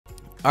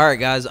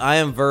Alright guys, I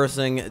am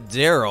versing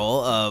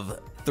Daryl of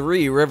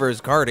Three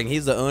Rivers Karting.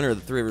 He's the owner of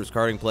the Three Rivers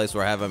Karting place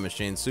where I have my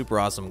machine. Super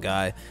awesome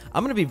guy.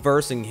 I'm going to be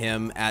versing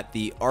him at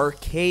the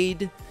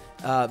arcade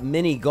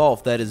mini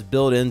golf that is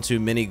built into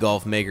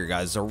MiniGolf Maker,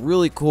 guys. It's a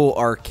really cool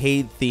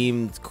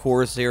arcade-themed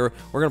course here.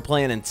 We're going to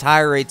play an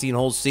entire 18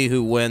 holes, see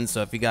who wins.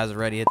 So if you guys are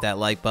ready, hit that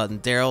like button.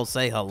 Daryl,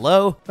 say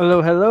hello.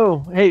 Hello, hello.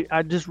 Hey,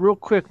 just real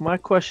quick, my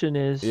question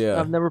is,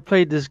 I've never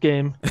played this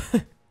game.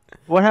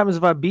 What happens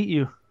if I beat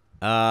you?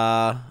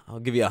 I'll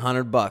give you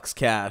 $100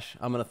 cash.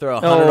 I'm gonna throw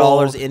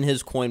 $100 in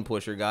his coin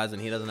pusher, guys, and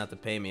he doesn't have to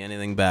pay me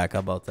anything back. How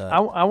about that?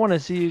 I want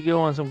to see you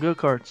go on some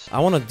go-karts. I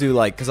want to do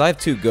like, cause I have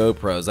 2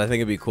 GoPros. I think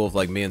it'd be cool if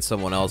like me and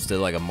someone else did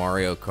like a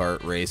Mario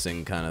Kart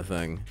racing kind of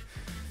thing.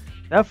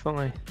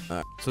 Definitely.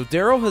 So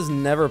Daryl has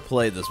never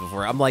played this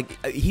before. I'm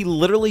like, he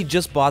literally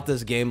just bought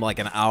this game like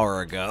an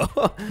hour ago,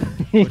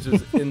 which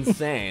is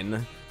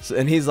insane. So,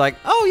 and he's like,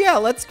 "Oh yeah,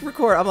 let's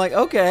record." I'm like,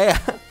 "Okay."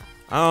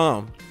 I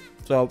don't know.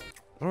 So.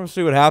 I want to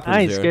see what happens. I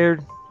ain't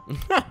scared.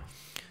 So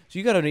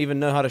you gotta even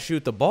know how to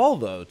shoot the ball,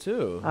 though,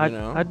 too.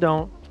 I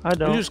don't.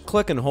 You just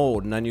click and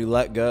hold, and then you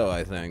let go,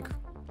 I think.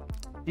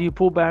 Do you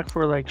pull back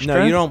for, like, strength?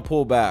 No, you don't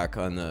pull back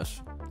on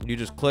this. You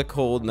just click,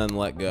 hold, and then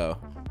let go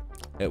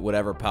at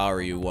whatever power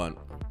you want.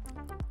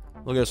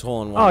 Look at this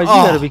hole in one. Oh, you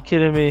gotta be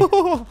kidding me.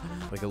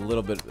 Like a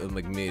little bit of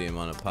like medium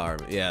on a power.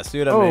 Yeah, see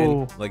what I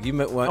mean? Like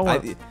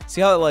you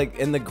see how like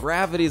and the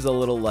gravity's a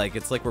little like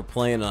it's like we're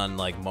playing on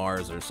like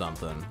Mars or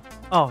something.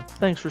 Oh,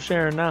 thanks for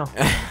sharing now.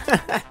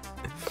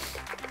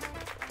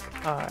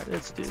 Alright,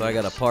 let's do this. So I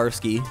got a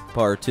Parsky,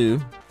 par 2.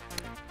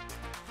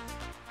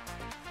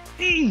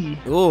 Eee!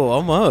 Ooh,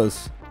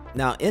 almost.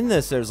 Now in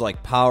this there's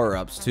like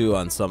power-ups too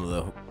on some of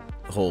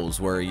the holes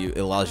where it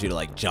allows you to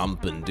like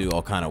jump and do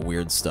all kind of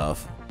weird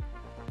stuff.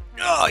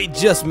 Oh, he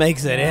just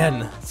makes it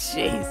in.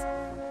 Jeez.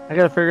 I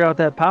gotta figure out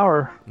that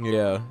power.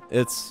 Yeah,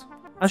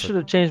 I should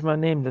have changed my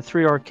name to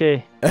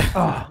 3RK.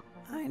 Oh.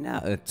 I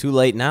know. Too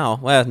late now.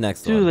 Well,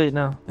 next one. Too late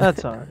now.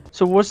 That's alright.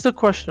 So what's the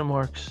question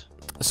marks?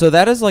 So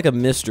that is like a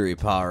mystery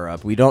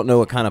power-up. We don't know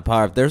what kind of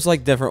power-up. There's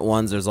like different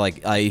ones. There's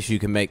like ice. You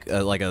can make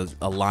like a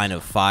line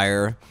of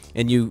fire.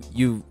 And you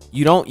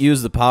don't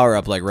use the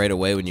power-up like right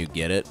away when you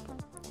get it.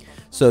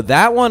 So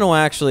that one will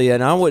actually,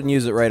 and I wouldn't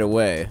use it right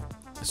away.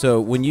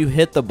 So when you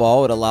hit the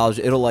ball,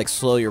 it'll like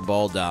slow your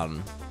ball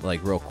down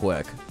like real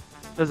quick.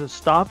 Does it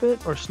stop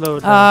it or slow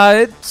it down?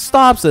 It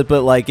stops it,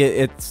 but like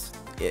it's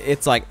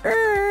like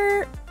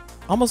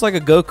almost like a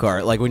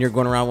go-kart. Like when you're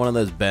going around one of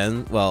those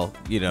bends. Well,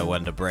 you know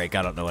when to brake.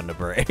 I don't know when to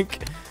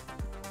brake.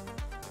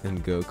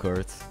 In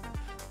go-karts,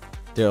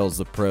 Daryl's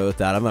the pro with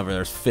that. I remember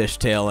there's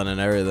fishtailing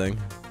and everything.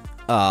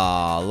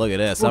 Ah, look at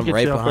this. I'm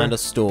right behind a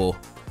stool.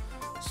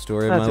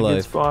 Story of my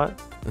life. That's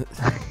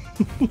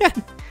a good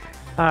spot.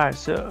 All right,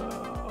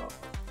 so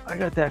I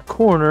got that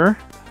corner.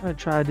 I'm gonna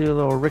try to do a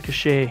little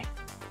ricochet.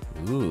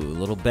 Ooh, a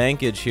little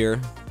bankage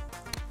here.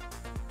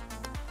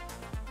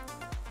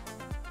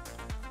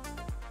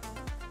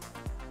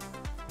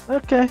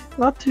 Okay,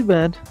 not too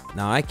bad.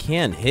 Now I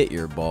can hit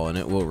your ball and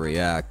it will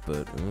react,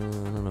 but I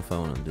don't know if I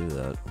want to do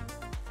that.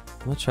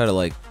 I'm gonna try to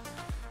like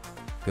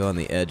go on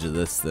the edge of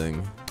this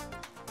thing.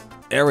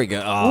 There we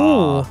go.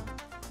 Oh.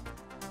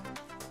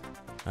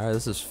 All right,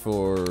 this is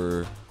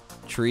for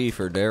tree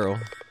for Daryl.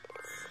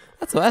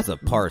 That's a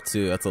par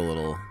 2. That's a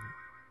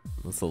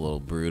little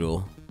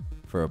brutal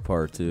for a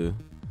par 2.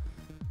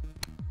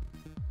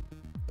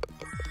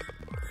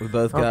 We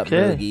both got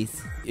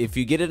bogeys. If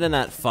you get it in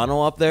that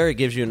funnel up there, it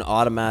gives you an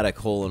automatic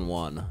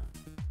hole-in-one.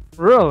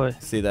 Really?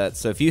 See that?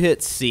 So if you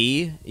hit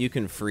C, you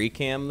can free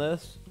cam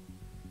this.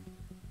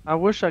 I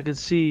wish I could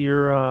see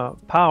your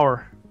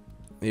power.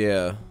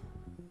 Yeah.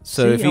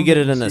 So if you get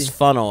it in this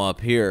funnel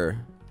up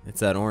here,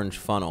 it's that orange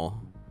funnel.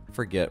 I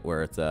forget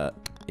where it's at.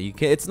 You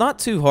can. It's not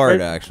too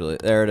hard actually.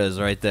 There it is,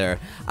 right there.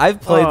 I've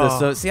played this,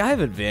 so see, I have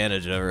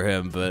advantage over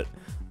him, but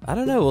I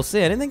don't know. We'll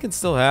see. Anything can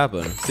still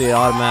happen. See,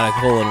 automatic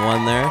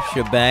hole-in-one there,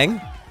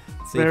 shebang.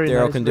 See if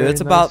Daryl can do it. It's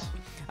about,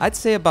 I'd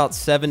say about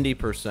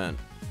 70%.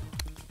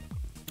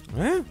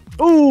 Eh?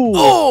 Ooh!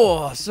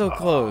 Oh, so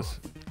close.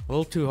 A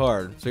little too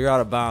hard. So you're out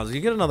of bounds.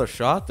 You get another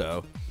shot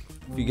though.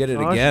 If you get it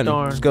again,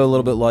 just go a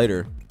little bit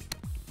lighter.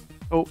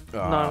 Oh,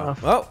 not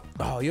enough.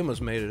 Oh, you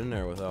almost made it in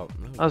there without.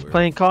 I was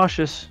playing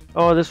cautious.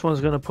 Oh, this one's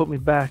gonna put me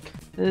back.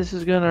 This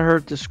is gonna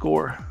hurt the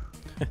score.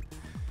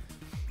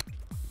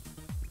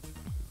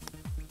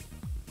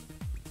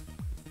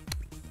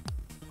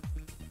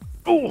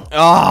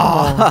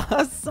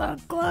 Oh, so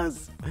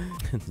close.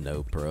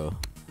 No pro.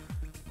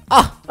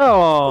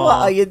 Oh, what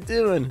are you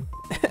doing?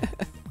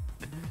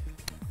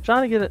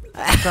 trying to get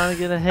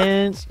a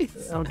hang.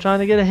 I'm trying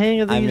to get a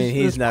hang of these. I mean,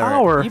 he's never.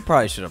 Power. He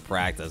probably should have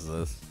practiced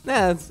this.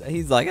 Nah,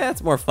 he's like,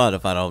 it's more fun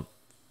if I don't.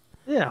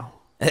 Yeah.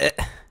 Hey,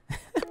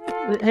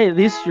 at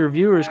least your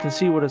viewers can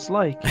see what it's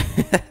like.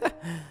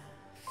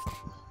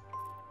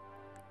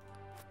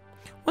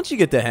 Once you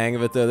get the hang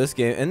of it, though, this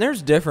game, and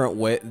there's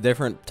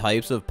different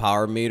types of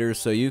power meters,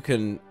 so you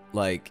can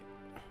like,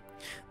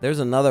 There's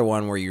another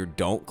one where you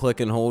don't click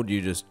and hold,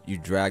 you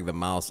drag the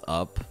mouse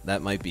up.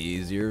 That might be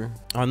easier.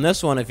 On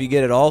this one, if you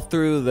get it all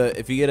through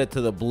if you get it to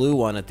the blue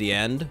one at the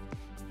end,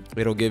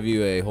 it'll give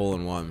you a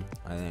hole-in-one,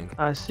 I think.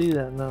 I see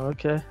that now,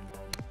 okay.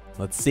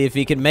 Let's see if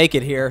he can make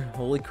it here.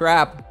 Holy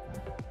crap.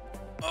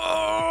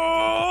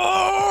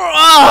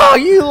 Oh,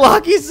 you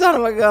lucky son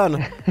of a gun.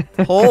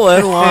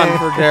 Hole-in-one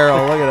for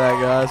Daryl. Look at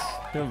that, guys.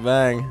 Good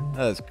bang.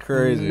 That is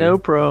crazy. No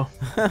pro.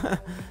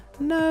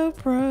 No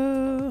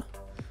pro.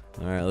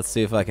 All right, let's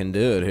see if I can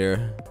do it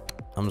here.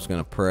 I'm just going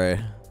to pray.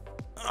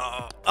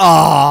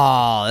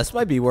 Oh, this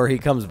might be where he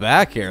comes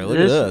back here. Look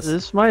at this.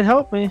 This might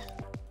help me.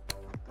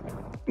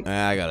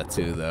 I got a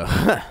 2, though.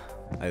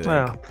 I think.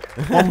 Well,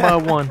 one by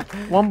one.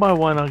 One by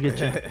one, I'll get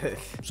you.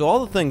 So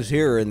all the things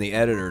here are in the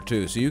editor,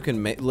 too. So you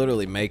can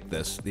literally make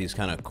these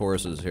kind of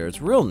courses here.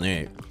 It's real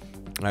neat.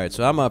 All right,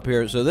 so I'm up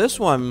here. So this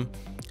one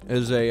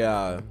is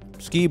a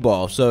ski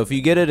ball. So if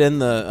you get it in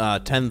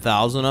the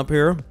 10,000 up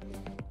here,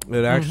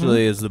 it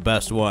actually is the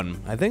best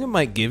one. I think it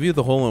might give you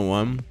the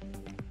hole-in-one.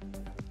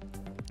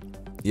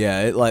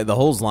 Yeah, like the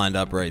hole's lined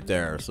up right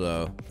there.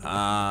 So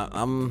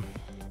I'm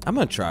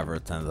gonna try for a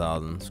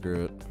 10,000.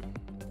 Screw it.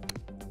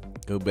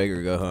 Go big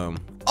or go home.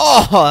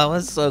 Oh, that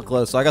was so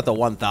close. So I got the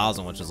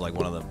 1,000, which is like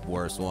one of the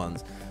worst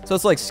ones. So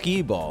it's like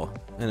skee ball,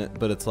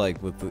 but it's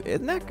like with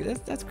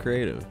that's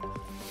creative.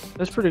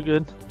 That's pretty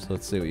good. So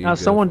let's see what you. Now,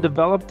 someone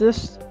developed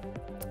this.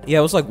 Yeah,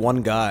 it was like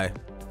one guy.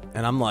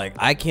 And I'm like,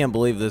 I can't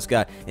believe this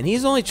guy. And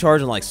he's only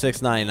charging like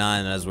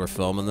 $6.99 as we're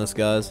filming this,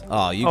 guys.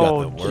 Oh, you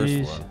got the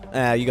worst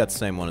one. You got the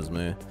same one as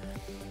me.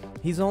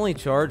 He's only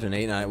charging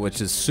 $8.99, which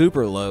is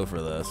super low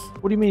for this.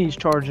 What do you mean he's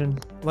charging?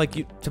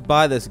 Like to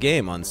buy this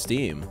game on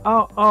Steam.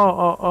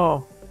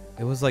 Oh.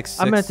 It was like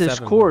I meant this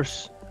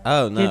course.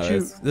 Oh, no.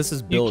 This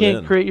is built in. You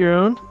can't create your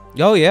own?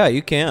 Oh, yeah,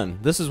 you can.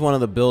 This is one of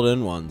the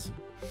built-in ones.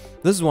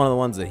 This is one of the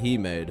ones that he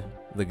made.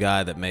 The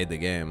guy that made the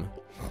game.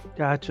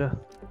 Gotcha.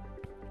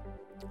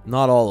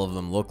 Not all of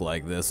them look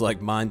like this. Like,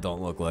 mine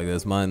don't look like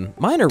this. Mine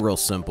are real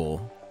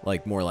simple.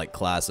 Like, more like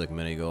classic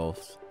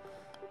mini-golfs.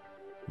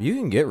 You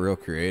can get real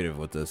creative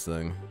with this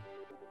thing.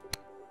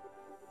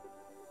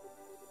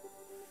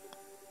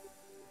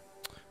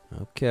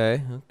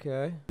 Okay.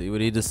 See what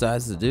he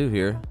decides to do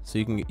here. So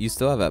you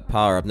still have that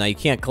power-up. Now, you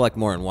can't collect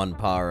more than one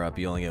power-up.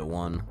 You only get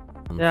one.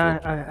 Yeah,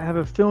 I have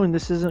a feeling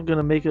this isn't going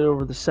to make it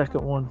over the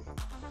second one.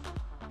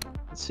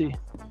 Let's see.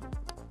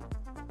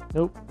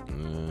 Nope.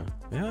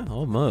 Yeah,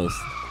 almost.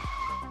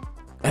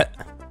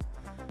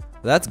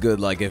 That's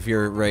good. Like if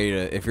you're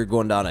if you're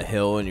going down a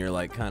hill and you're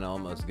like kind of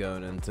almost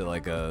going into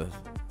like a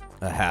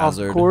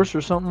hazard off course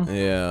or something.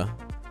 Yeah.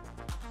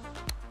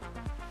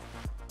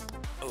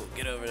 Oh,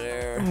 get over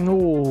there.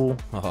 No.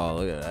 Oh,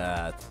 look at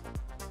that.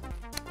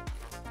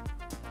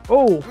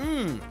 Oh.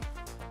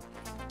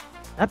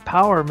 That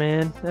power,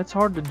 man. That's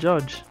hard to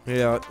judge.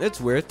 Yeah,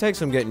 it's weird. It takes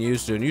some getting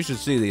used to, and you should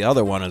see the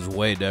other one is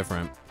way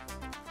different.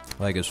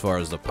 Like as far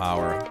as the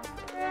power.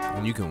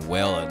 And you can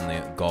whale it in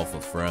the golf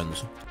with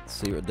friends. Let's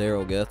see what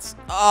Daryl gets.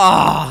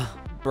 Ah,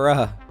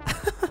 bruh.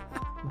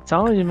 I'm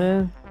telling you,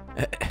 man.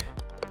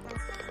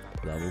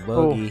 Double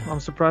bogey. Oh, I'm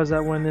surprised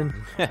that went in.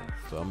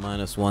 So I'm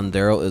 -1.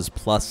 Daryl is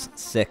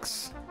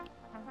 +6.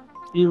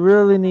 You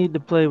really need to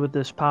play with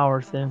this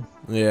power thing.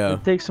 Yeah.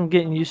 It takes some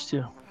getting used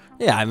to.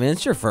 Yeah, I mean,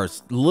 it's your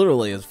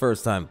literally his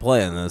first time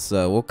playing this,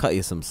 so we'll cut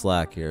you some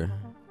slack here.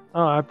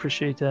 Oh, I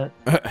appreciate that.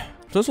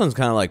 So this one's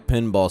kind of like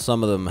pinball.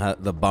 Some of them,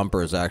 the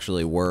bumpers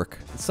actually work.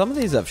 Some of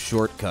these have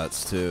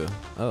shortcuts, too.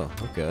 Oh,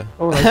 okay.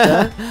 Oh, like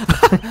that?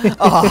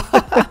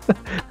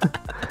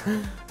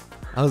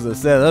 I was going to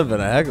say, that would have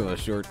been a heck of a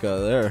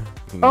shortcut there.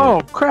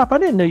 Oh, crap. I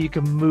didn't know you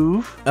could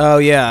move. Oh,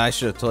 yeah, I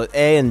should have told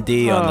A and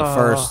D on the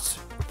first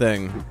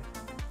thing.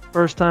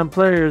 First-time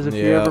players, if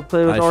you ever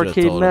play with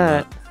Arcade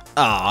Matt.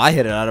 Oh, I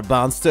hit it out of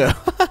bounds, too.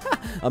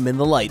 I'm in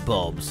the light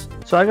bulbs.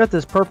 So I got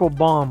this purple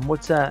bomb.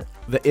 What's that?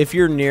 If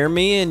you're near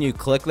me and you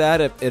click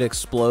that, it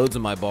explodes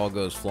and my ball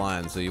goes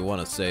flying, so you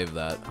want to save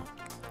that.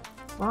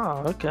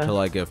 Oh, okay. So,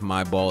 like, if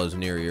my ball is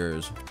near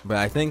yours. But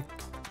I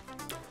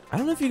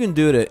don't know if you can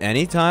do it at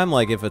any time.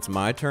 Like, if it's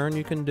my turn,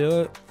 you can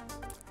do it.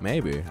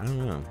 Maybe. I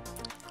don't know.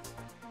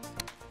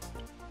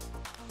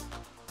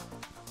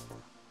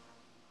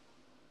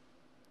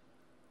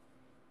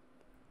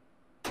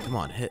 Come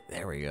on, hit.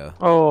 There we go.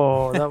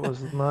 Oh, that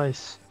was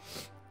nice.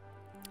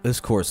 This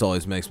course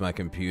always makes my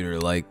computer,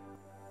 like,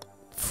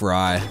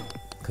 fry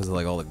because of,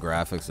 like, all the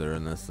graphics that are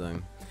in this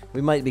thing. We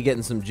might be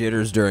getting some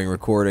jitters during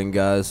recording,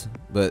 guys,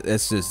 but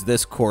it's just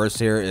this course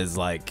here is,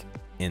 like,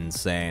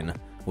 insane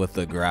with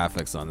the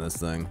graphics on this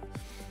thing.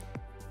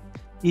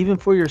 Even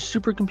for your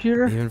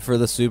supercomputer? Even for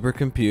the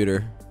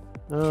supercomputer.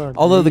 Oh,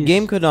 although the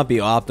game could not be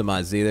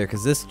optimized either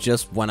because this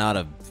just went out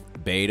of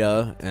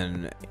beta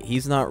and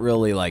he's not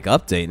really like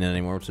updating it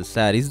anymore, which is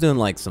sad. He's doing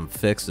like some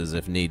fixes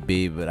if need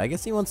be, but I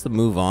guess he wants to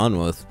move on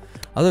with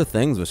other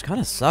things, which kind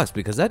of sucks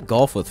because that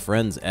Golf with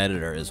Friends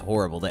editor is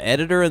horrible. The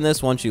editor in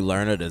this, once you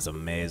learn it, is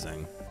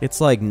amazing.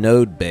 It's like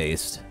node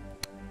based.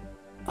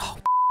 Oh.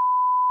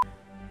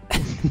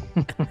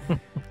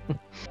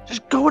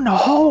 Just go in the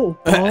hole,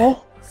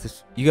 bro.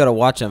 You gotta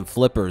watch them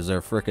flippers.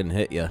 They're freaking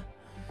hit you.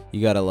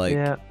 You gotta like.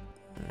 Yeah.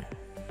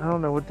 I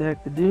don't know what the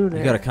heck to do there.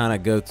 You gotta kind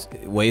of go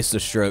waste a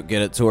stroke,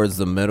 get it towards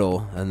the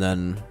middle, and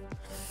then.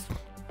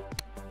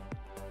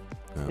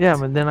 Yeah,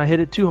 but then I hit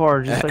it too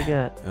hard, just like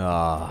that.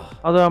 Ah.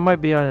 Although I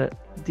might be on a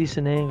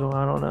decent angle,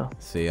 I don't know.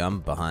 See,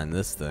 I'm behind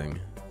this thing.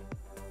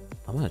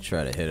 I'm gonna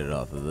try to hit it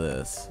off of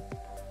this.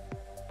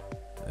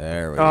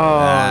 There we go.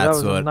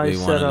 That's what we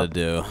wanted to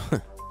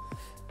do.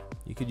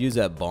 You could use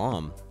that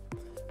bomb.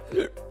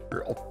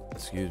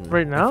 Excuse me.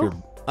 Right now?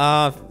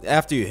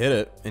 After you hit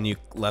it and you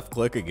left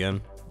click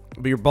again.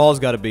 But your ball's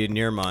got to be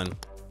near mine.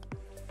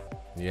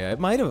 Yeah, it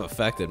might have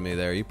affected me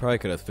there. You probably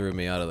could have threw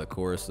me out of the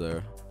course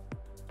there.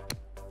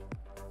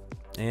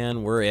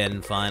 And we're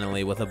in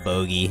finally with a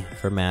bogey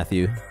for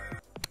Matthew.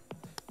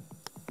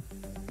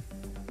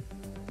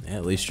 Yeah,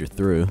 at least you're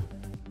through.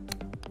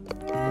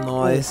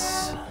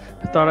 Nice.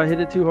 I thought I hit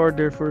it too hard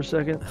there for a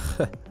second.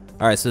 All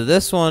right, so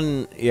this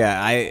one,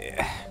 yeah,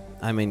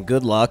 I mean,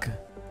 good luck.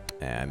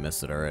 Yeah, I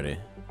missed it already.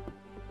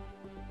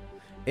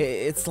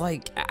 It's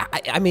like,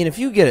 I mean, if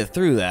you get it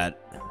through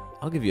that,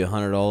 I'll give you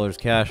 $100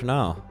 cash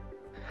now.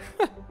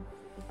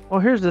 Well,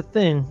 here's the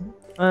thing.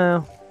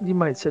 You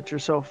might set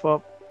yourself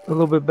up a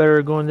little bit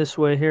better going this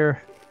way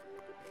here.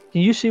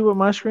 Can you see what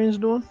my screen's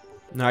doing?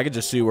 No, I can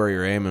just see where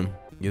you're aiming.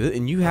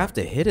 And you have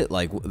to hit it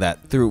like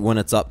that through when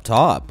it's up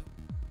top.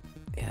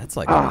 Yeah, it's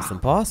like almost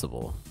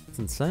impossible. It's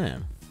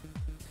insane.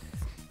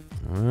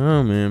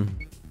 Oh, man.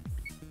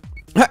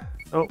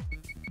 Oh.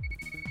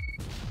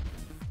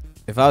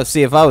 If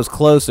I was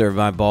closer,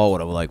 my ball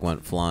would have like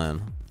went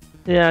flying.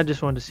 Yeah, I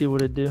just wanted to see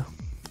what it'd do.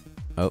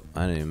 Oh,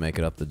 I didn't even make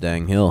it up the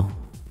dang hill.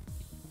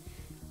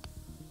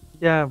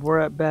 Yeah, we're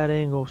at bad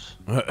angles.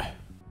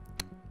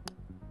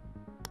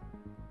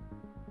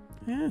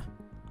 Yeah.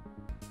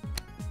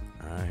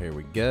 Alright, here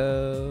we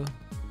go.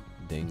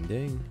 Ding,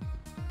 ding.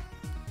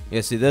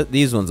 Yeah, see,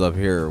 these ones up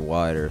here are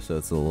wider, so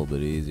it's a little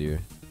bit easier.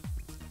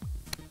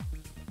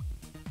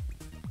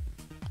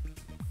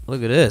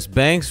 Look at this.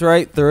 Banks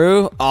right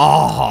through.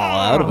 Oh,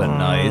 that would have been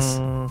nice.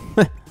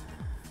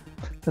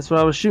 That's what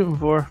I was shooting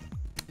for.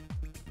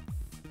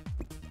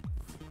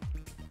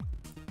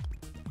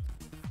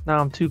 Now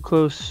I'm too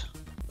close.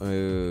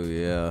 Oh,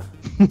 yeah.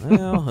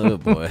 Well, oh,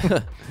 boy.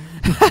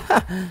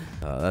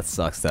 That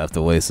sucks to have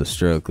to waste a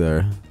stroke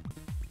there.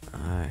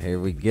 Alright, here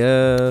we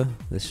go.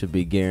 This should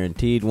be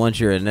guaranteed. Once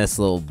you're in this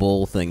little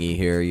bowl thingy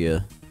here,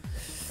 you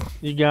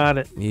got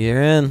it.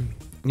 You're in.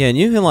 Yeah, and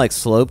you can like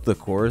slope the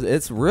course.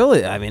 It's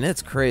really, I mean,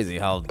 it's crazy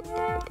how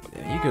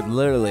you could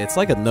literally, it's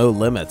like a no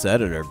limits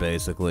editor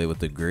basically with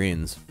the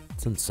greens.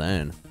 It's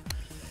insane.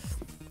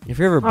 If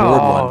you're ever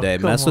bored one day,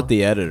 mess with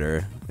the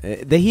editor.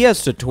 He has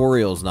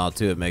tutorials now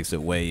too. It makes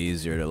it way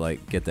easier to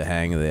like get the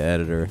hang of the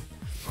editor.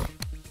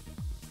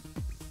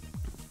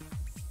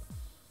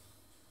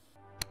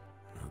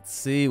 Let's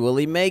see, will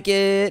he make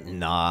it?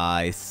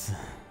 Nice.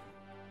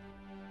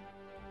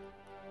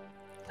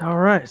 All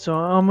right, so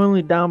I'm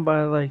only down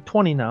by like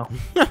 20 now.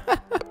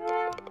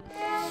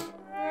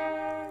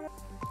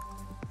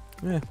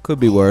 Yeah, could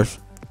be worse.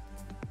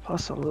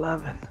 Plus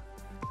 11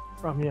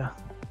 from you.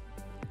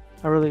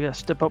 I really got to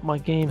step up my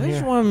game this here.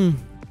 This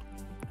one,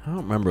 I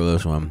don't remember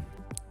this one.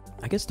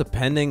 I guess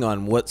depending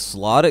on what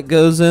slot it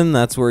goes in,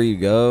 that's where you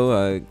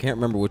go. I can't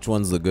remember which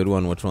one's the good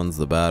one, which one's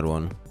the bad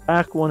one.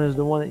 Back one is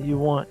the one that you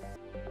want.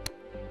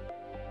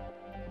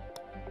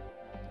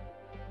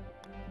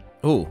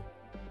 Ooh.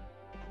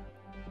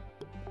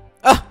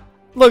 Ah!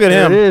 Look at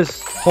him. There it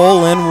is.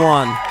 Hole in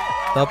one.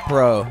 The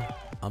pro.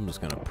 I'm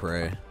just going to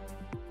pray.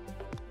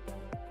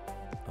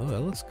 Oh, that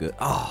looks good.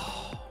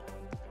 Oh.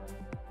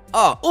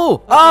 Oh,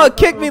 ooh. Oh, it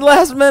kicked me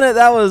last minute.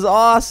 That was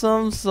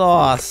awesome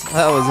sauce.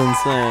 That was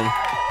insane.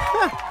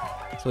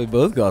 So we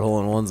both got hole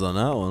in ones on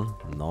that one.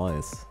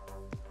 Nice.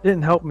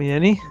 Didn't help me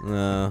any.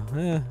 No,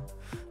 yeah.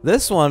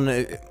 This one,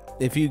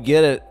 if you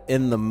get it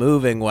in the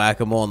moving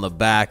whack-a-mole in the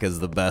back, is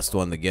the best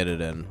one to get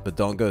it in. But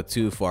don't go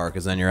too far,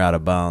 because then you're out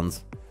of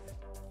bounds.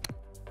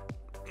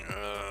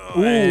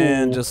 Ooh.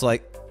 And just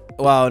like,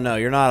 well, no,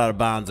 you're not out of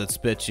bounds. It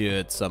spits you.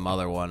 It's some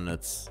other one.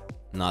 It's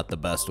not the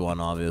best one,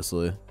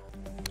 obviously.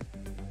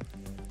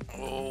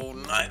 Oh,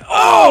 nice.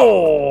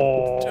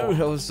 Oh! Dude,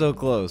 that was so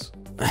close.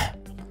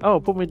 Oh,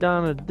 put me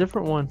down a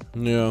different one.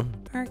 Yeah.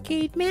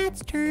 Arcade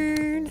Matt's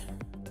turn.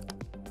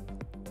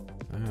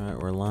 Alright,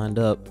 we're lined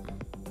up.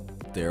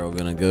 Daryl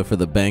gonna go for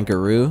the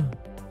bankaroo.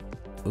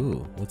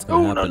 Ooh, what's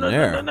gonna happen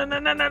there? No.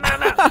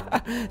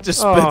 Just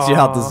spits you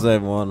out the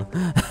same one.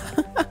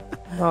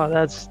 Oh,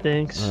 that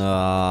stinks.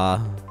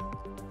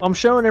 I'm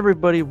showing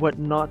everybody what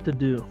not to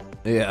do.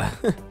 Yeah.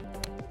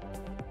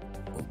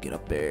 We'll get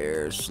up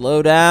there.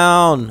 Slow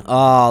down.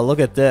 Oh, look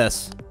at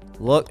this.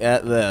 Look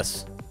at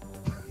this.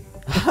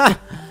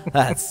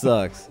 That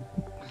sucks.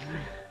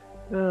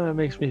 It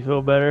makes me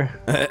feel better.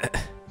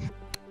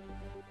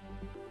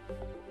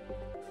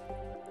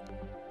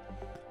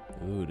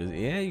 Ooh,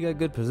 yeah, you got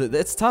good position.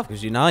 It's tough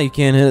because you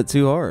can't hit it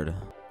too hard.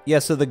 Yeah,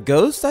 so the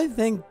ghost, I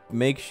think,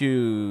 makes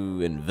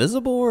you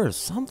invisible or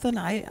something.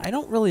 I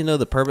don't really know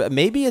the purpose.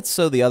 Maybe it's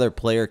so the other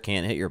player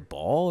can't hit your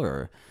ball,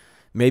 or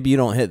Maybe you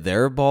don't hit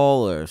their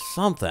ball or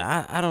something.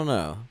 I don't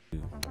know.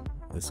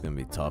 This is going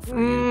to be tough for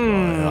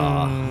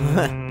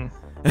you.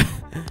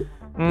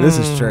 This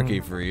is tricky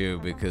for you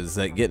because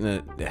getting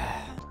it...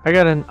 I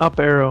got an up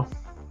arrow.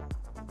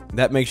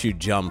 That makes you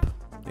jump.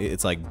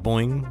 It's like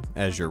boing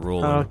as you're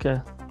rolling. Oh,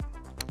 okay.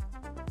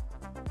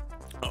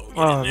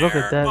 Oh, look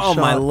at that shot.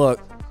 My look.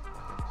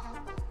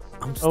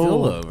 I'm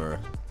still over.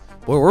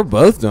 Boy, we're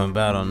both doing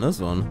bad on this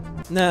one.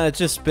 Nah, it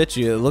just spits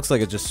you. It looks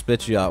like it just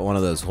spits you out one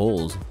of those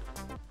holes.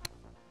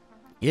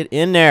 Get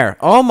in there.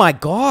 Oh my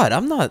god,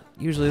 I'm not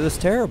usually this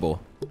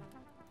terrible.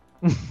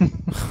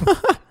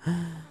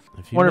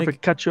 Wonder if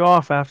it cut you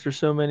off after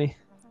so many.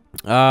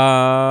 We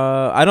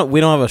don't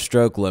have a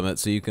stroke limit,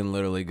 so you can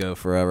literally go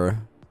forever.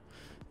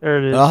 There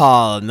it is.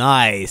 Oh,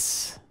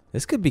 nice.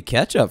 This could be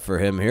catch up for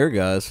him here,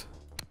 guys.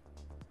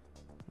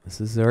 This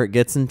is where it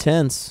gets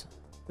intense.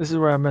 This is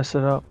where I mess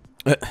it up.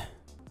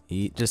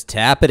 Just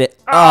tap it.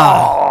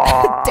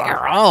 Oh,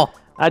 Daryl.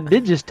 I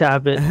did just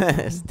tap it.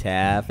 Just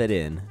tap it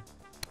in.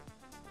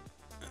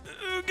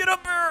 Get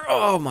up here.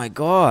 Oh, my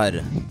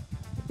God.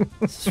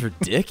 This is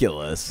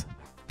ridiculous.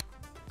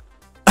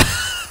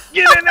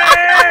 Get in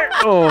there!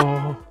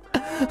 Oh.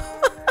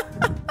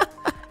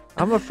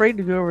 I'm afraid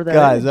to go over that.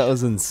 Guys, edge. that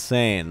was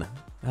insane.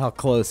 How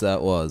close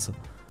that was.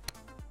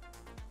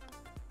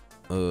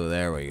 Oh,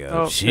 there we go.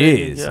 Oh,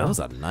 jeez, that was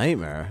a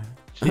nightmare.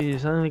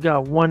 Jeez, I only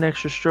got one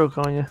extra stroke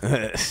on you.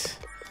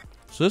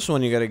 So this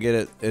one, you got to get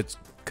it. It's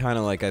kind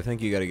of like, I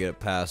think you got to get it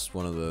past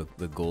one of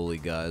the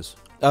goalie guys.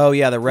 Oh,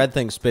 yeah, the red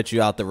thing spits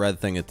you out the red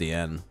thing at the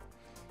end.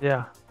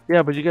 Yeah.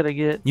 Yeah, but you got to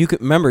get... You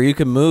could remember, you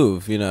can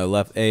move, you know,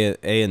 left A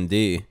and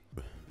D.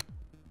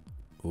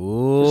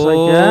 Ooh. Just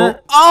like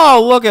that?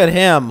 Oh, look at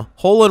him.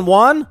 Hole in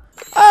one?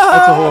 Oh,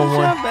 that's a hole in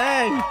one.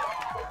 Bang.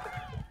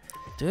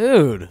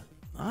 Dude,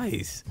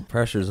 nice.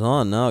 Pressure's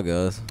on now,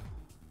 guys.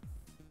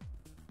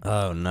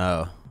 Oh,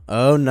 no.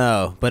 Oh,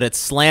 no. But it's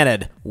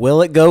slanted.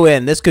 Will it go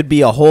in? This could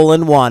be a hole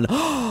in one.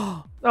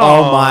 Oh,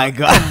 my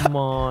God. Come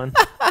on.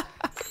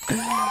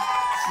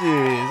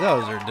 Jeez, that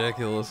was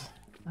ridiculous.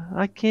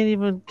 I can't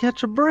even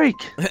catch a break.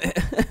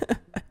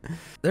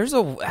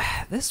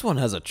 This one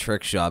has a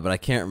trick shot, but I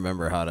can't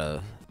remember how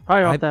to.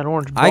 Probably off that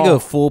orange ball. I go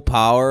full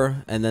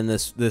power, and then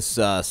this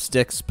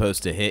stick's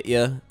supposed to hit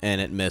you,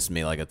 and it missed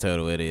me like a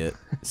total idiot.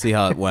 See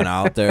how it went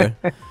out there?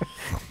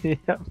 Yeah.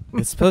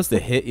 It's supposed to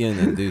hit you and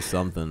then do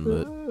something,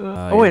 but.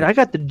 Oh wait, I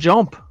got the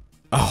jump.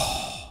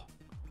 Oh.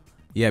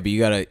 Yeah, but you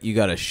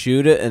gotta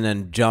shoot it and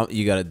then jump.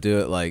 You gotta do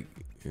it like.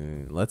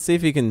 Let's see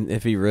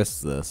if he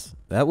risks this.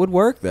 That would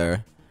work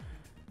there.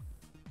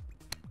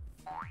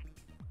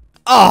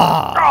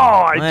 Oh,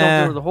 I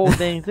jumped over the whole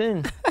dang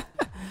thing.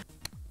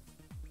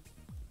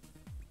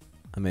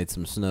 I made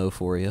some snow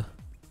for you.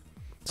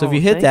 So if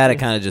you hit that, it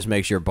kind of just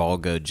makes your ball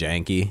go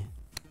janky.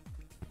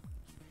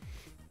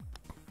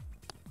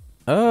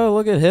 Oh,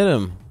 look at hit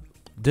him.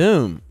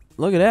 Doom.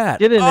 Look at that.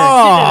 Get in there.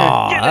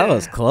 Oh, get in there. That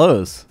was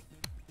close.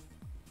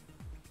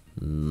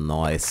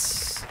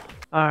 Nice.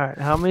 All right,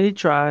 how many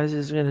tries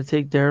is it going to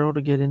take Daryl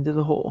to get into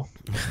the hole?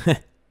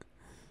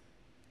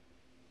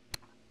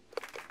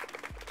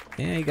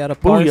 Yeah, you got a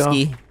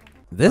Parsky.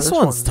 This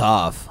one's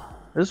tough.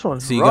 This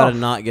one's So you rough. got to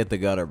not get the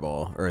gutter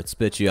ball, or it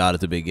spits you out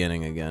at the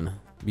beginning again.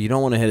 But you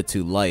don't want to hit it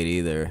too light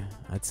either.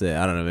 I'd say,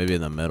 I don't know, maybe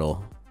in the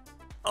middle.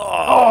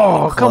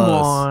 Oh, come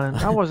on.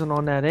 I wasn't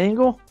on that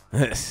angle.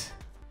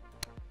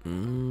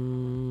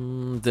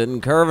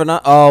 Didn't curve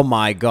enough. Oh,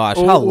 my gosh.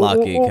 How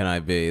lucky can I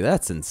be?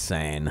 That's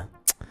insane.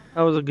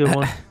 That was a good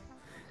one.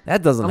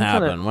 That doesn't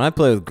happen. When I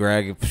play with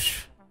Greg,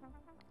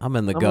 I'm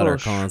in the gutter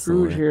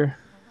constantly. Here.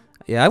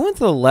 Yeah, I went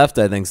to the left,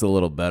 I think, is a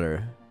little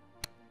better.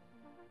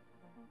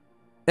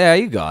 Yeah,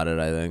 you got it,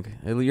 I think.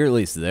 You're at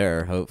least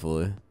there,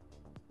 hopefully.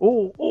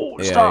 Oh,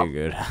 yeah, stop.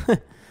 You're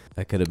good.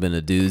 That could have been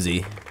a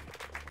doozy.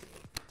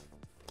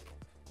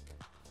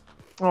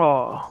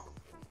 Oh.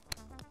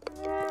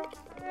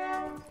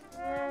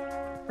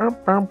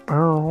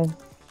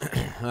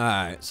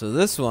 Alright, so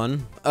this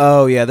one.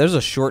 Oh, yeah, there's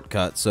a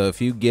shortcut. So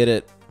if you get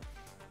it.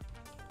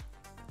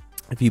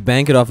 If you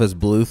bank it off this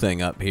blue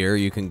thing up here,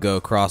 you can go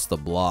across the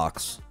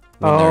blocks.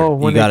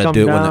 When they come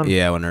down.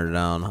 When they're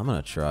down. I'm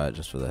going to try it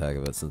just for the heck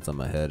of it since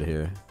I'm ahead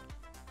here.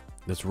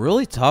 It's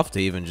really tough to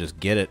even just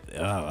get it.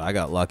 Oh, I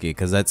got lucky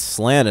because that's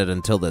slanted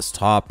until this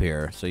top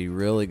here. So you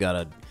really got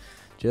to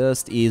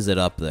just ease it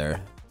up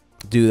there.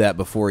 Do that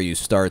before you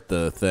start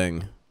the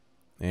thing.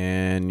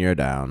 And you're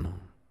down.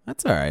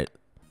 That's all right.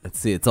 Let's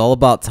see. It's all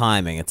about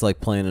timing. It's like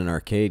playing an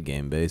arcade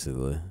game,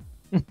 basically.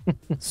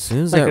 As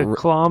soon as like a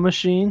claw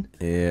machine?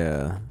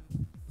 Yeah.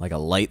 Like a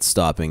light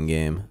stopping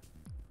game.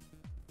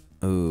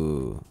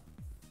 Ooh.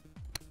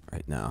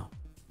 Right now.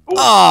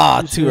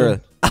 Ah, too early.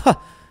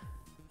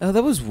 Oh,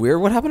 that was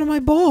weird. What happened to my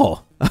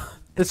ball?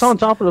 It's on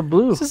top of the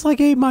blue. It's just like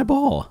ate my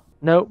ball.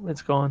 Nope,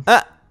 it's gone.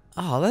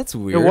 Oh, that's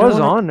weird. It was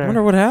on there. I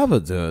wonder what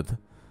happened to it.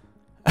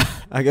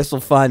 I guess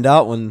we'll find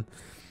out when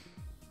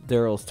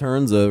Daryl's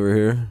turn's over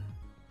here.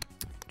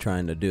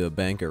 Trying to do a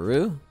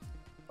bankaroo.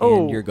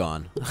 And you're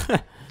gone.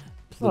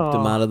 Flipped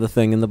him out of the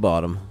thing in the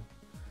bottom.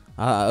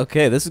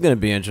 Okay, this is going to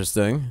be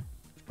interesting.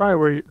 Probably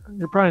where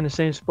you're probably in the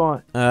same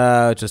spot.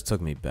 It just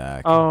took me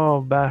back. Oh,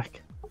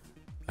 back.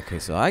 Okay,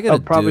 so I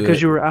gotta probably because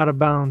you were out of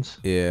bounds.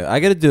 Yeah, I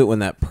gotta do it when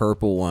that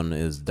purple one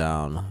is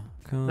down.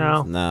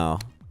 No. Now.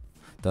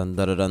 Dun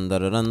da da dun da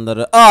da dun da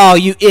da. Oh,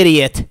 you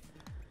idiot!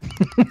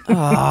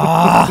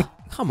 Ah,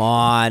 come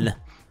on.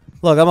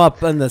 Look, I'm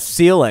up in the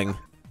ceiling.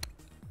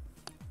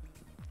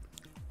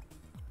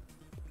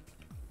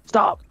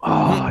 Stop!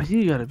 Oh,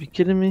 you gotta be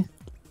kidding me.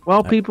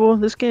 Well, people,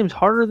 this game's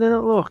harder than it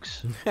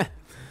looks.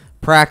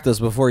 Practice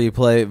before you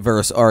play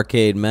versus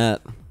Arcade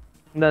Matt.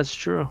 That's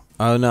true.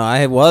 Oh no,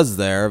 I was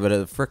there, but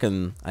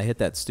I hit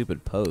that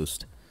stupid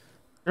post.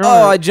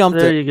 Oh, I jumped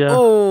it. There you go.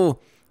 Oh,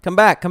 come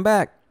back, come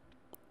back.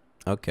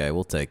 Okay,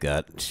 we'll take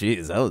that.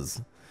 Jeez,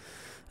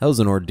 that was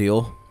an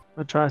ordeal.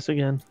 I'll try this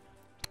again.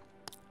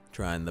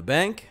 Trying the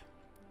bank.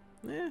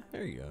 Yeah,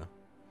 there you go.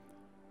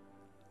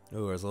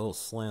 Oh, there's a little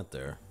slant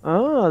there.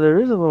 Oh, there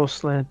is a little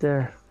slant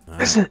there.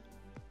 Miss it.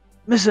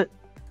 Miss it.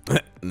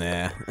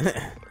 Nah.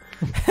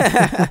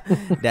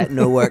 That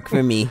no work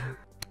for me.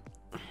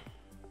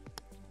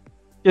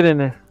 Get in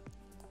there.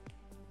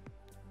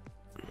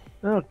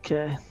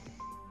 Okay.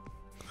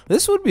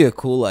 This would be a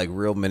cool, like,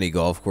 real mini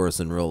golf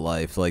course in real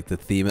life. Like, to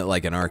theme it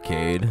like an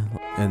arcade.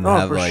 And Oh,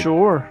 have, for like,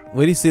 sure.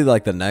 Wait do you see,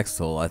 like, the next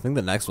hole? I think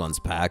the next one's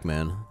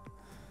Pac-Man.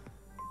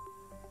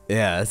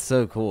 Yeah, it's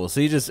so cool. So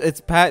you just,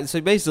 so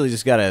you basically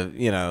just gotta,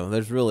 you know,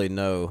 there's really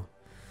no...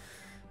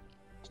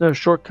 There's no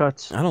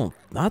shortcuts.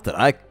 Not that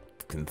I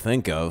can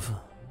think of.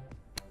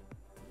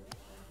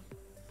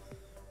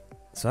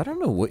 So I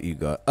don't know what you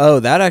got. Oh,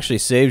 that actually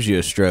saves you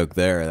a stroke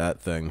there, that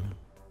thing.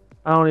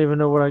 I don't even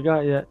know what I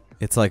got yet.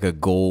 It's like a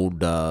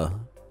gold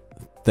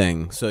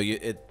thing. So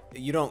you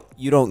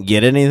don't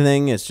get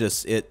anything. It's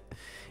just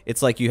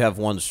it's like you have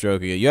one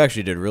stroke. You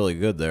actually did really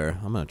good there.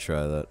 I'm gonna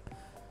try that.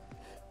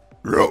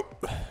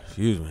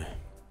 Excuse me.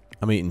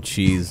 I'm eating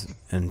cheese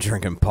and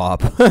drinking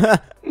pop.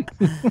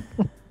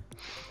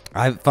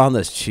 I found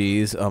this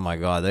cheese. Oh my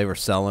god, they were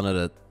selling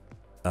it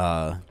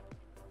at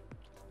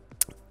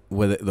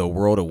with the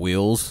World of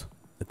Wheels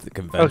at the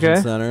convention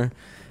center.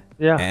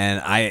 Yeah.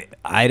 And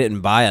I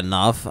didn't buy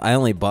enough. I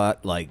only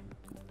bought like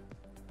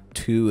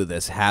 2 of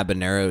this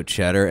habanero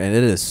cheddar, and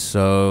it is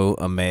so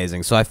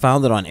amazing. So I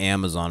found it on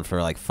Amazon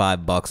for like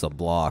 $5 a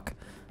block.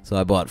 So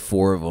I bought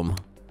 4 of them.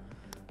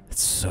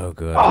 It's so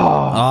good.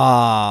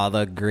 Ah,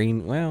 the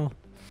green. Well,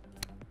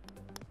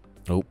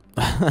 nope.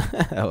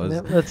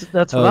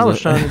 That's what I was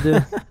trying to do.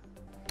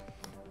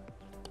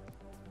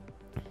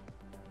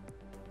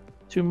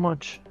 Too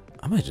much.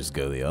 I might just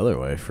go the other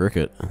way. Frick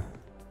it.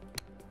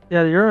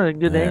 Yeah, you're on a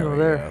good angle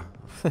there.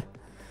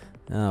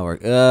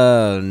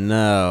 Oh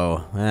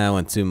no, that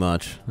went too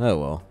much. Oh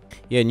well.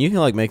 Yeah, and you can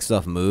like make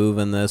stuff move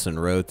in this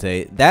and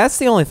rotate. That's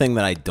the only thing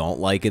that I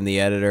don't like in the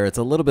editor. It's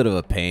a little bit of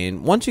a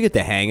pain. Once you get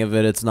the hang of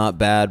it, it's not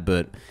bad,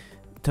 but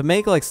to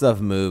make like stuff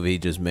move, he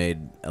just made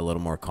a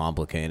little more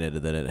complicated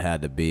than it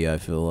had to be, I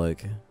feel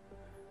like.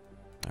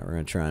 Alright, we're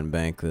gonna try and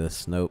bank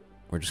this. Nope.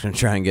 We're just gonna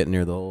try and get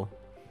near the hole.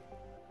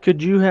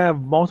 Could you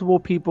have multiple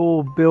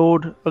people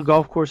build a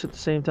golf course at the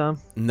same time?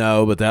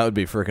 No, but that would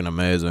be freaking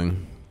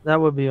amazing. That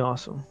would be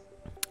awesome.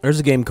 There's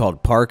a game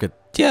called Parkitect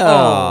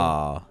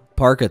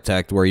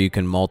where you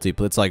can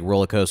it's like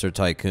Roller Coaster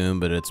Tycoon,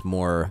 but it's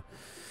more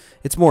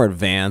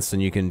advanced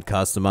and you can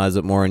customize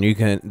it more, and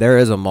there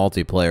is a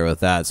multiplayer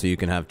with that, so you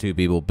can have 2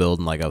 people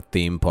building like a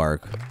theme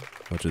park,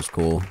 which is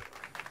cool.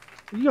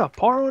 You got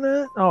par on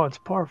that? Oh, it's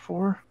par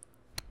 4.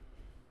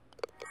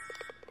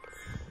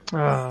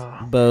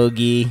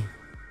 Bogey.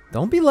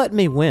 Don't be letting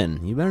me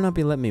win. You better not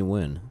be letting me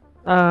win.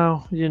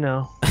 Oh, you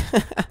know.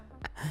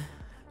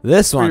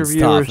 This one's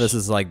tough. This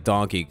is like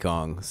Donkey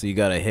Kong, so you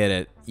gotta hit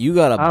it. You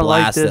gotta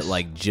blast it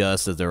like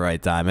just at the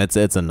right time. It's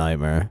a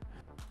nightmare.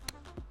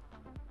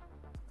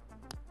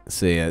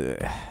 See,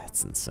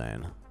 it's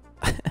insane.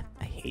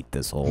 I hate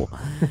this hole.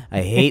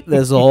 I hate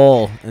this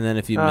hole. And then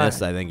if you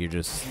miss, I think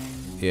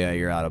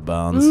you're out of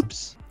bounds.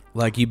 Oops.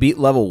 Like you beat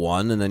level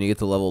 1, and then you get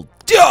to level.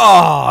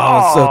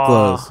 Oh, so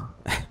close.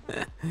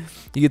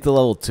 You get to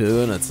level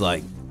 2, and it's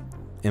like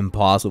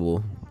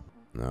impossible.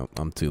 No,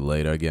 I'm too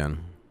late again.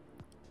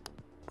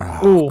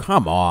 Oh,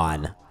 come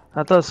on.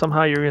 I thought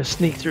somehow you were going to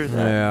sneak through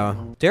that. Yeah.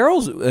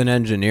 Daryl's an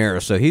engineer,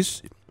 so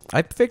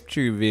I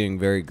picture you being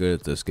very good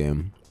at this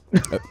game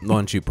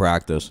once you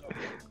practice.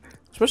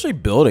 Especially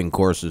building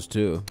courses,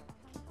 too.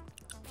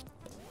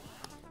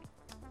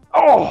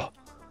 Oh!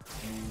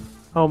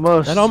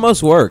 Almost. That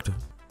almost worked.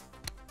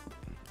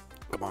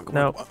 Come on, come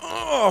on.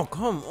 Oh,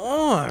 come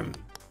on.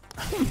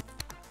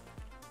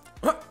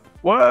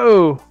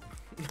 Whoa!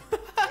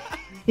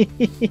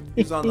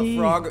 He's on the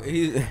frog.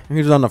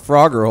 He's on the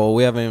Frogger hole.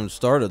 We haven't even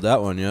started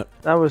that one yet.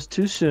 That was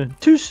too soon.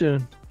 Too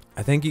soon.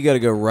 I think you got to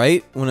go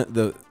right when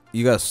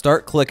you got to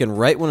start clicking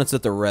right when it's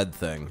at the red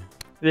thing.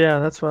 Yeah,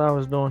 that's what I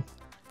was doing.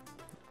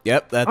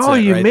 Yep, that's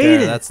it. You right made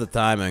there. it. That's the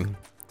timing.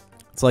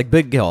 It's like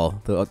Big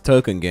Hill, the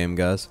token game,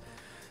 guys.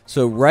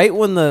 So right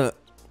when the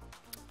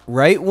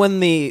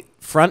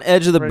front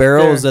edge of the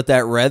barrel is at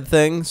that red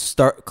thing,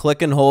 start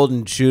click and hold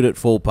and shoot at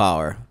full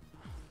power.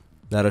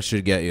 That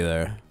should get you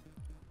there.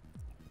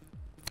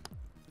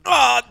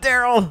 Oh,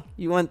 Daryl,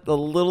 you went a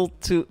little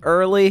too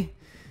early,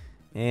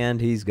 and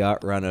he's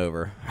got run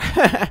over.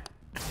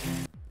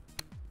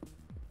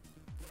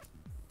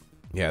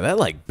 Yeah, that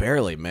like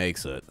barely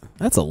makes it.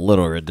 That's a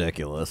little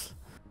ridiculous.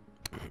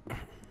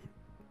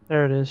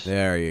 There it is.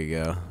 There you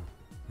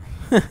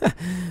go.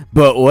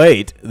 But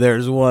wait,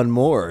 there's one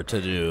more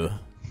to do.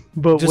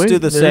 But just wait, do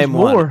the there's same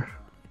more. one.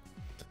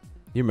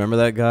 You remember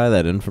that guy,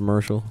 that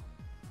infomercial?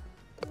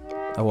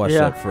 I watched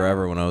that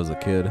forever when I was a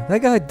kid.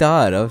 That guy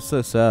died. I was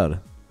so sad.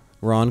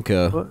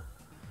 Ronco. What?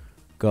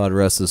 God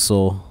rest his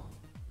soul.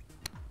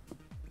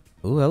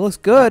 Ooh, that looks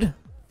good.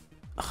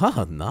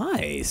 Oh,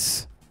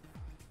 nice.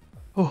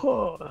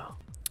 Oh.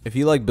 If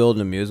you like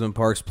building amusement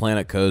parks,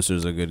 Planet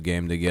Coaster's a good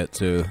game to get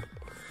to.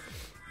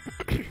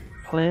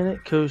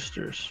 Planet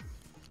Coasters.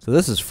 So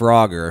this is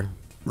Frogger.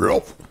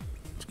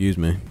 Excuse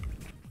me.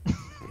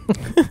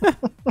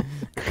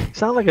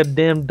 Sound like a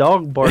damn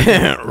dog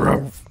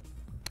barking.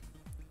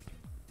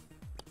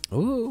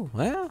 Ooh,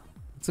 well,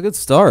 it's a good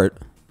start.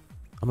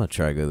 I'm gonna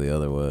try to go the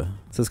other way.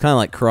 So it's kind of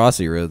like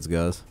Crossy Roads,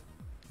 guys,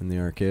 in the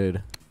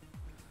arcade.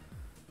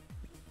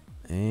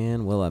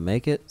 And will I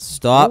make it?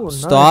 Stop! Ooh,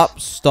 stop!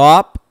 nice.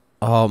 Stop!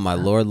 Oh my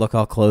lord! Look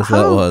how close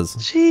that was.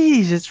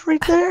 Jeez, it's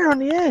right there on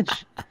the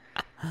edge.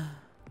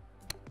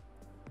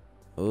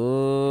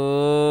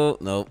 Oh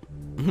nope.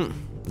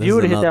 You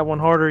would have hit that one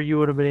harder. You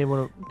would have been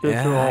able to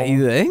go through all.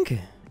 You think?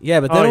 Yeah,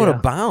 but then it would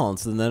have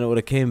bounced, and then it would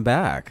have came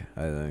back.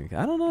 I think.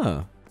 I don't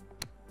know.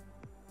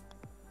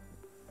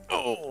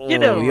 Oh,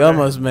 you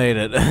almost made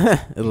it.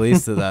 At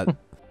least to that.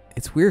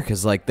 It's weird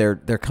because like they're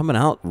coming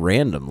out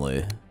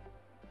randomly.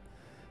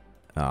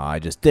 Oh, I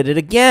just did it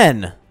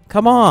again.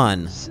 Come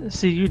on.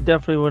 See, you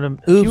definitely would have.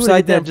 Oops,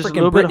 I did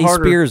freaking Britney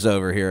Spears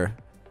over here.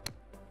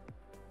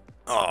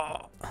 Oh.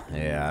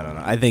 Yeah, I don't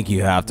know. I think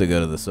you have to go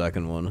to the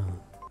second one.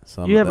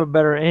 So you have a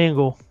better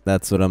angle.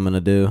 That's what I'm going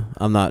to do.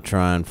 I'm not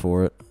trying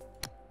for it.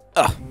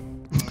 Ugh.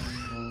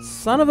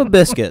 Son of a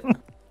biscuit.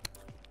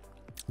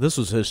 This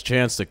was his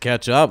chance to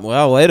catch up.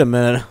 Well, wait a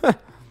minute. All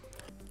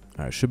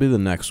right, should be the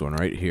next one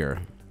right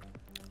here.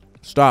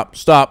 Stop,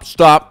 stop,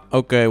 stop.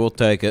 Okay, we'll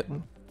take it.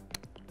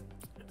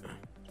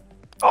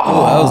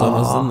 Oh, that was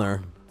almost in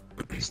there.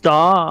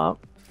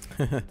 Stop.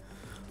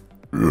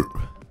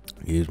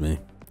 Excuse me.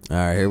 All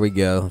right, here we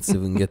go. Let's see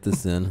if we can get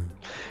this in.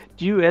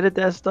 Do you edit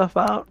that stuff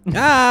out?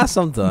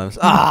 Sometimes.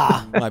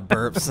 My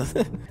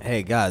burps.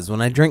 Hey, guys, when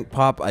I drink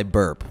pop, I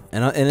burp.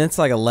 And it's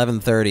like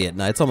 11:30 at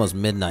night. It's almost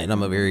midnight, and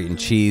I'm over here eating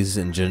cheese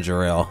and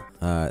ginger ale.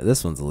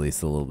 This one's at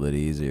least a little bit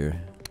easier.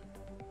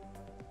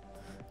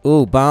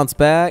 Ooh, bounce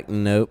back.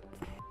 Nope.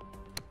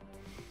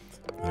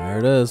 There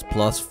it is,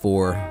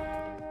 +4.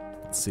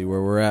 Let's see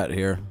where we're at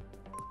here.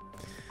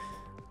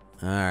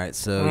 All right,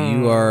 so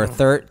you are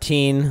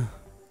 13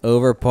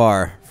 over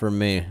par for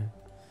me.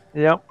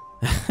 Yep.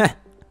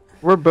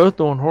 We're both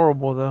doing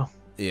horrible, though.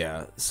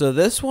 Yeah. So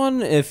this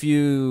one, if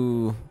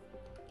you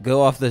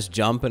go off this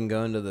jump and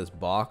go into this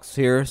box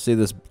here, see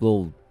this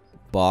little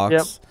box?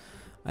 Yep.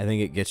 I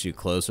think it gets you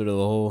closer to the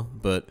hole,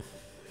 but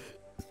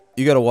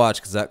you got to watch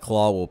because that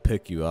claw will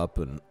pick you up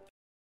and...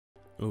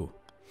 Ooh.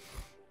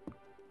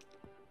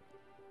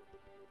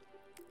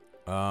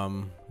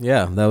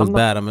 Yeah, that was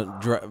bad.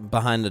 I'm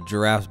behind a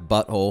giraffe's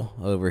butthole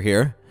over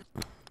here.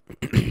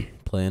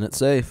 Playing it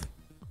safe.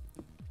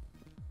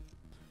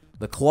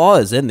 The claw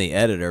is in the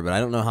editor, but I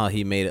don't know how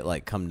he made it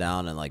like come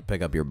down and like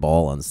pick up your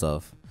ball and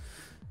stuff.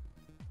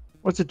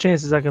 What's the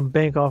chances I can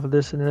bank off of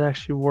this and it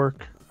actually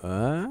work?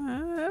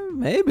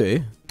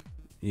 Maybe.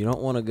 You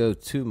don't want to go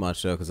too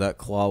much though, because that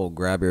claw will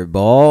grab your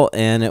ball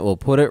and it will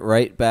put it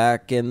right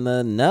back in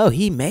the... No,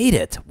 he made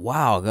it.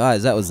 Wow,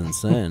 guys, that was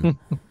insane.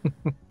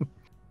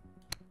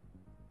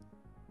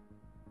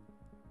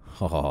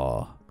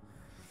 Oh.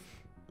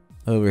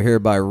 Over here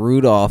by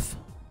Rudolph.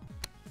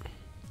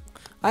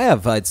 I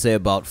have, I'd say,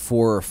 about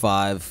 4 or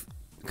 5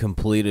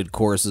 completed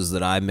courses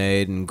that I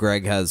made, and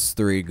Greg has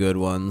 3 good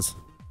ones.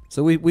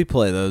 So we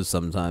play those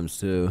sometimes,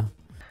 too.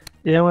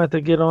 Yeah, I'm going to have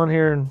to get on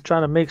here and try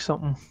to make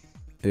something.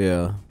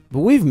 Yeah. But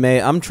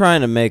I'm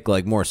trying to make,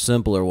 like, more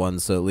simpler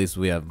ones, so at least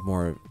we have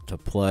more to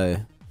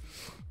play.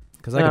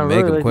 Because I can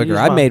make them quicker.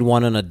 I made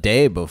one in a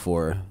day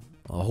before.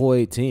 A whole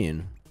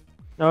 18.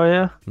 Oh,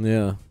 yeah?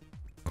 Yeah.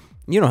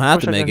 You don't have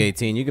to make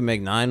 18. You can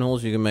make 9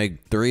 holes. You can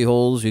make 3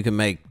 holes. You can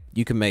make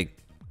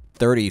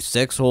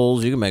 36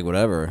 holes. You can make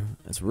whatever.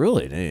 It's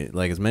really neat.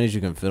 Like as many as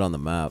you can fit on the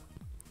map.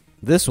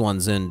 This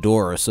one's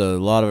indoor, so a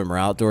lot of them are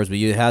outdoors, but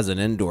it has an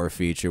indoor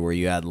feature where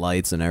you add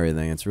lights and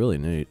everything. It's really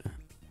neat.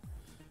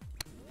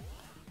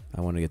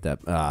 I want to get that.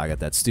 I got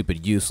that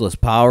stupid useless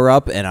power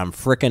up, and I'm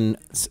frickin'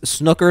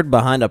 snookered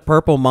behind a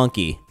purple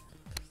monkey.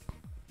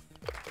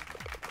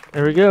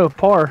 There we go,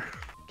 par.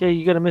 Okay,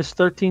 you got to miss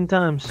 13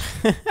 times.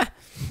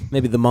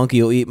 Maybe the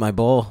monkey will eat my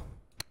ball.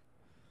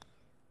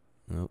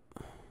 Nope.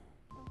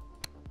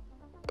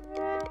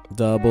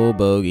 Double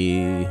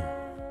bogey.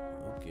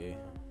 Okay.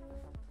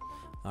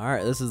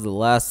 Alright, this is the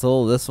last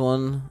hole. This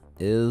one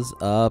is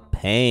a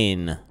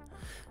pain.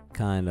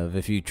 Kind of.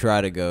 If you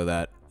try to go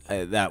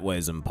that way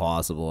is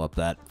impossible up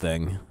that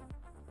thing.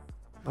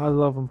 I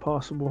love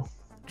impossible.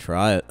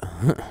 Try it.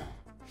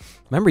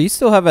 Remember, you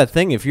still have that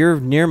thing. If you're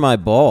near my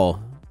ball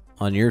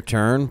on your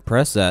turn,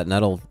 press that,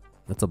 and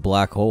that's a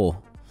black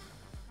hole.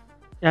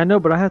 Yeah, I know,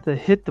 but I have to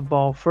hit the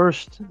ball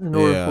first in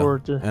order for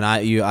it to. And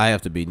I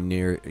have to be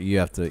near. You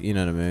have to. You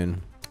know what I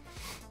mean?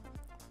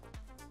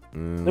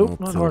 Nope,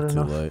 not hard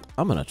enough. Late.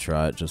 I'm gonna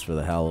try it just for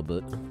the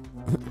halibut.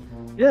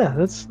 Yeah,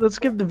 let's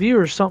give the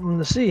viewers something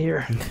to see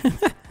here.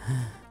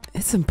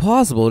 It's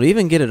impossible to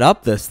even get it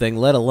up this thing,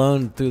 let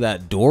alone through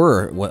that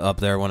door up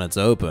there when it's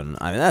open.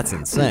 I mean, that's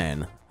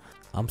insane.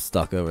 I'm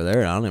stuck over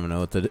there. I don't even know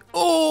what to do.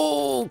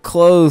 Oh,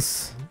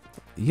 close.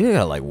 You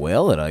gotta like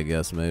whale it, I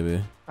guess,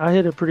 maybe. I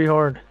hit it pretty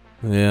hard.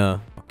 Yeah.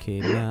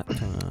 Okay, that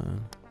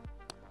time.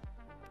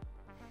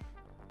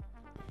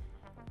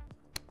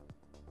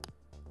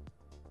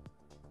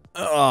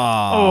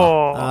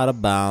 Oh, out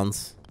of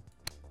bounds.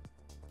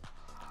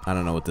 I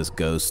don't know what this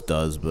ghost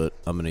does, but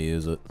I'm gonna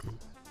use it.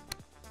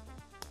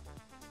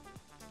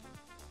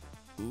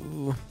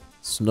 Ooh,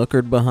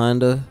 snookered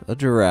behind a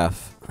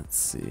giraffe. Let's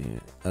see.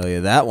 Oh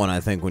yeah, that one, I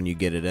think when you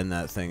get it in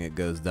that thing, it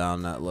goes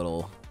down that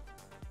little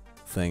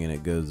thing and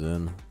it goes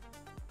in.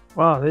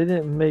 Wow, they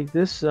didn't make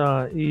this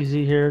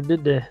easy here,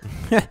 did they?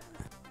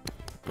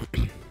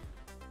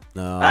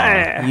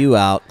 No, you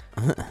out.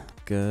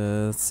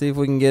 Let's see if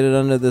we can get it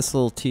under this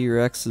little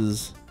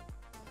T-Rex's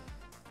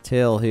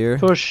tail here.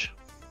 Push.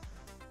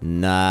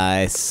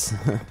 Nice.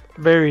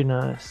 Very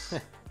nice.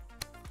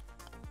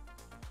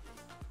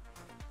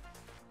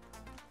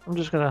 I'm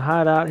just gonna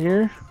hide out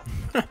here.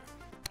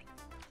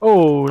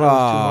 Oh, that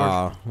was too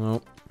hard.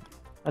 Nope.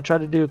 I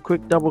tried to do a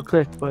quick double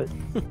click, but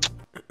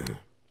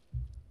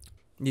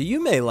yeah,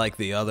 you may like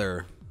the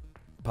other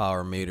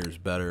power meters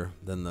better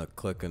than the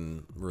click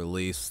and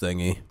release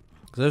thingy.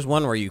 Cause there's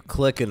one where you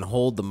click and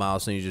hold the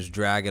mouse and you just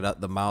drag it up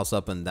the mouse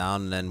up and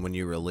down, and then when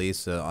you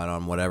release it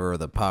on whatever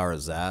the power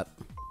is at.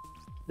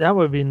 That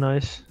would be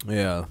nice.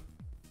 Yeah.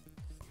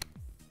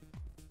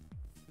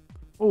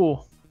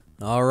 Oh.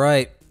 All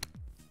right.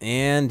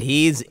 And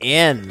he's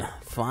in.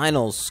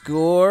 Final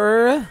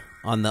score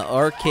on the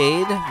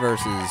arcade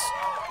versus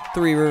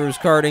Three Rivers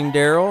Karting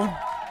Daryl.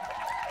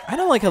 I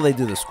don't like how they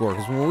do the score,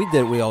 because when we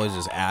did, we always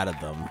just added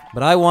them.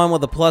 But I won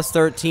with a plus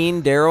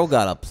 13. Daryl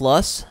got a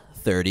plus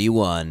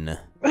 31.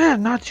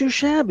 Man, not too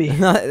shabby.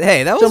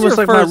 Hey, that was almost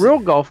your like first, my real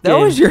golf game. That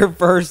was your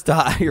first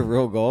time, your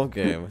real golf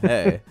game.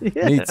 Hey,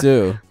 Yeah. Me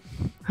too.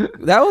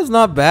 That was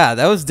not bad.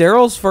 That was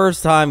Daryl's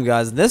first time,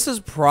 guys. This is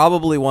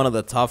probably one of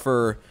the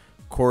tougher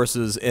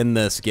courses in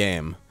this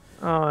game.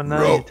 Oh,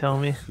 now you tell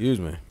me. Excuse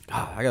me.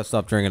 I gotta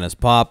stop drinking this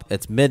pop.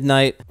 It's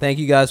midnight. Thank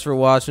you guys for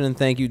watching, and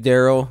thank you,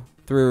 Daryl.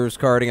 Three Rivers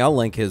Karting. I'll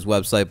link his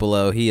website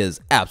below. He is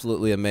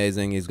absolutely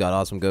amazing. He's got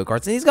awesome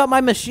go-karts, and he's got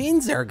my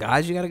machines there,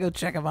 guys. You gotta go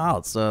check him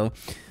out. So,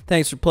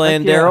 thanks for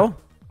playing, Daryl.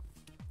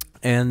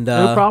 And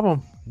no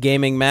problem.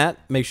 Gaming Matt,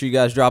 make sure you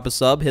guys drop a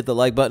sub, hit the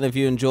like button if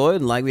you enjoyed,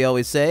 and like we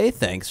always say,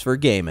 thanks for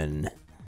gaming.